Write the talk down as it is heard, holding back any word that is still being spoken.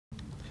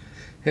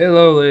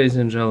Hello, ladies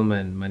and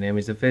gentlemen. My name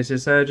is the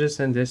Faceless Aegis,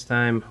 and this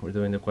time we're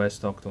doing the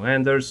quest Talk to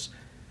Anders.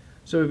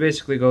 So we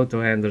basically go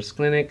to Anders'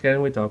 clinic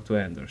and we talk to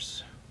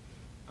Anders.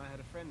 I had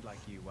a friend like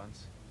you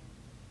once.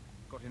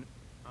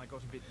 I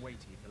got a bit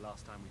weighty the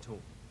last time we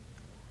talked.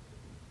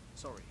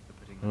 Sorry for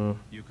putting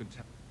You can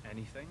tell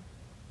anything.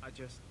 I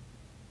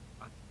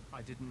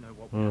didn't know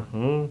what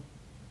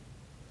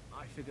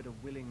I figured a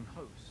willing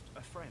host,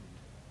 a friend.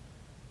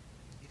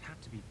 It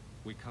had to be.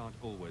 We can't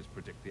always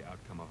predict the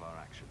outcome of our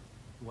actions.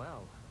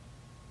 Well,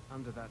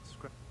 under that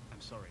script.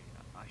 I'm sorry.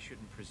 I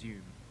shouldn't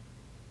presume.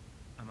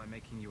 Am I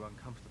making you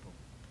uncomfortable?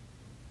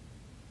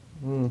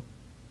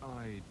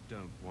 I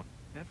don't want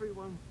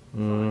Everyone.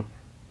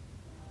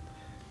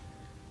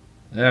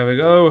 There we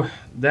go.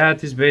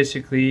 That is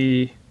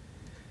basically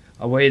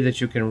a way that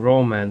you can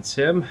romance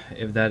him.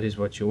 If that is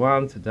what you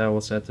want, that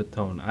will set the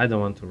tone. I don't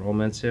want to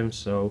romance him,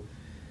 so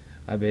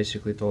I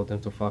basically told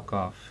him to fuck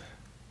off.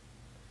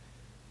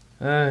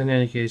 In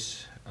any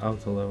case,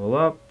 auto level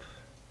up.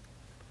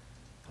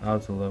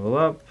 Auto level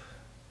up.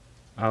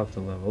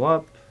 Auto level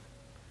up.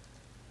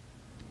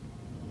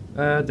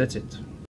 That's it.